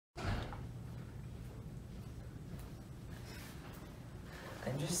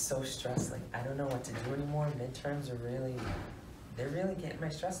just so stressed. Like, I don't know what to do anymore. Midterms are they're really getting my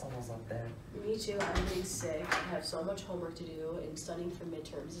stress levels up there. Me too. I'm getting sick. I have so much homework to do, and studying for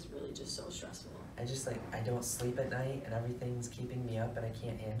midterms is really just so stressful. I don't sleep at night, and everything's keeping me up, and I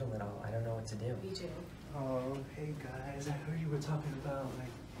can't handle it all. I don't know what to do. Me too. Oh, hey guys, I heard you were talking about, like,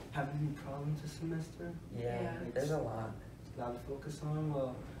 having any problems this semester? Yeah, like, there's a lot. A lot to focus on.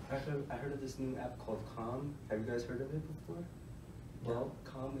 Well, I heard of this new app called Calm. Have you guys heard of it before? Well,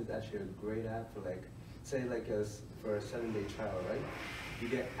 Calm is actually a great app for, like, say, like, for a 7-day trial, right? You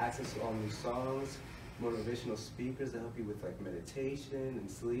get access to all new songs, motivational speakers that help you with, like, meditation and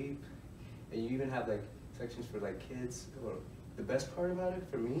sleep. And you even have, like, sections for, like, kids. Well, the best part about it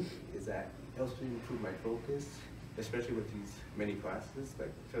for me is that it helps me improve my focus, especially with these many classes.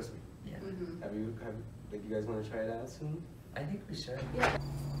 Like, trust me. Yeah. Mm-hmm. Have you guys want to try it out soon? I think we should. Yeah.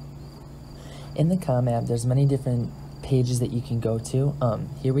 In the Calm app, there's many different pages that you can go to.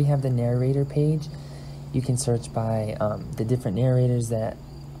 Here we have the narrator page. You can search by the different narrators that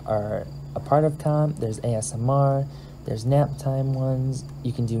are a part of Calm. There's ASMR, there's nap time ones.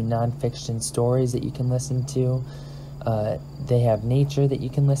 You can do nonfiction stories that you can listen to. They have nature that you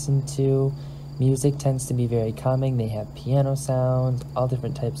can listen to. Music tends to be very calming. They have piano sounds, all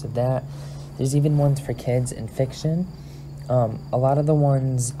different types of that. There's even ones for kids and fiction. A lot of the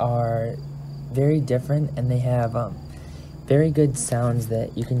ones are very different, and they have very good sounds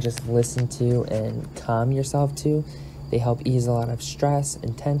that you can just listen to and calm yourself to. They help ease a lot of stress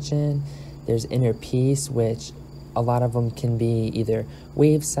and tension. There's inner peace, which a lot of them can be either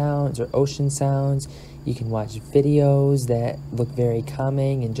wave sounds or ocean sounds. You can watch videos that look very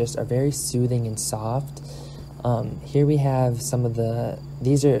calming and just are very soothing and soft. Here we have some of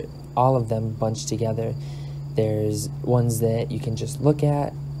these are all of them bunched together. There's ones that you can just look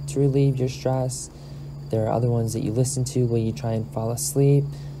at to relieve your stress. There are other ones that you listen to while you try and fall asleep.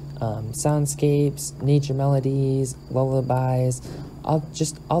 Soundscapes, nature melodies, lullabies,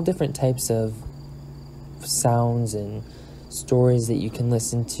 all different types of sounds and stories that you can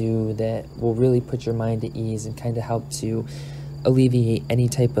listen to that will really put your mind at ease and kind of help to alleviate any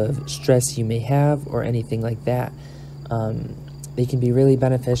type of stress you may have or anything like that. They can be really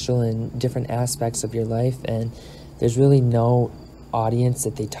beneficial in different aspects of your life, and there's really no audience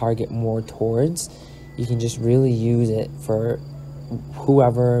that they target more towards. You can just really use it for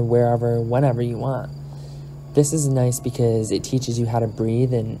whoever, wherever, whenever you want. This is nice because it teaches you how to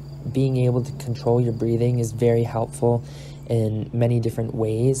breathe, and being able to control your breathing is very helpful in many different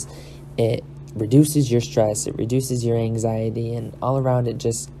ways. It reduces your stress, it reduces your anxiety, and all around it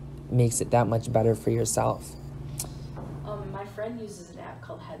just makes it that much better for yourself. My friend uses an app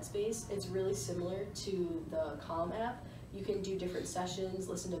called Headspace. It's really similar to the Calm app. You can do different sessions,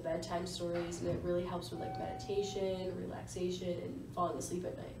 listen to bedtime stories, and it really helps with like meditation, relaxation, and falling asleep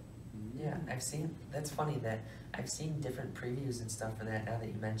at night. Yeah, that's funny that I've seen different previews and stuff for that now that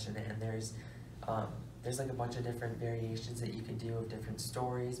you mention it, and there's like a bunch of different variations that you can do of different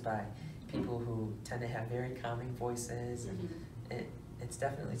stories by people who tend to have very calming voices, and it's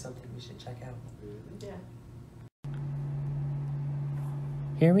definitely something we should check out. Yeah.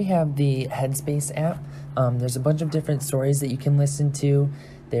 Here we have the Headspace app. There's a bunch of different stories that you can listen to.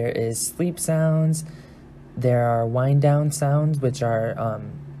 There is sleep sounds. There are wind down sounds, which are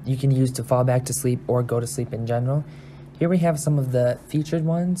you can use to fall back to sleep or go to sleep in general. Here we have some of the featured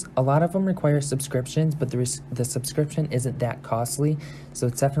ones. A lot of them require subscriptions, but the subscription isn't that costly, so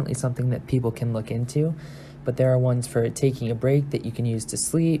it's definitely something that people can look into. But there are ones for taking a break that you can use to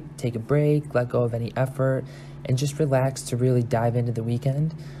sleep, take a break, let go of any effort, and just relax to really dive into the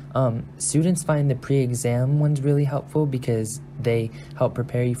weekend. Students find the pre-exam ones really helpful because they help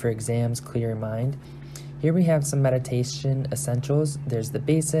prepare you for exams, clear your mind. Here we have some meditation essentials. There's the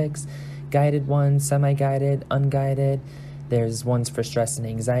basics, guided ones, semi-guided, unguided. There's ones for stress and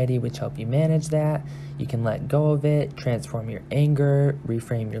anxiety, which help you manage that. You can let go of it, transform your anger,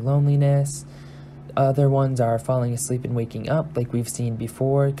 reframe your loneliness. Other ones are falling asleep and waking up, like we've seen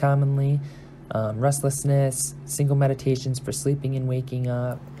before commonly. Restlessness, single meditations for sleeping and waking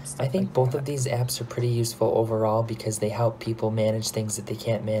up. I think both of these apps are pretty useful overall because they help people manage things that they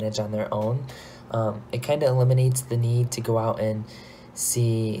can't manage on their own. It kind of eliminates the need to go out and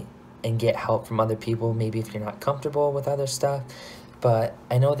see and get help from other people, maybe if you're not comfortable with other stuff. But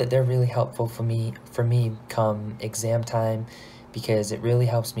I know that they're really helpful for me come exam time because it really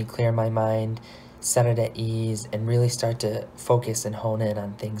helps me clear my mind, set it at ease, and really start to focus and hone in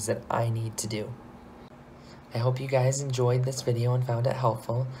on things that I need to do. I hope you guys enjoyed this video and found it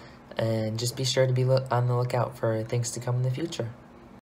helpful, and just be sure to be on the lookout for things to come in the future.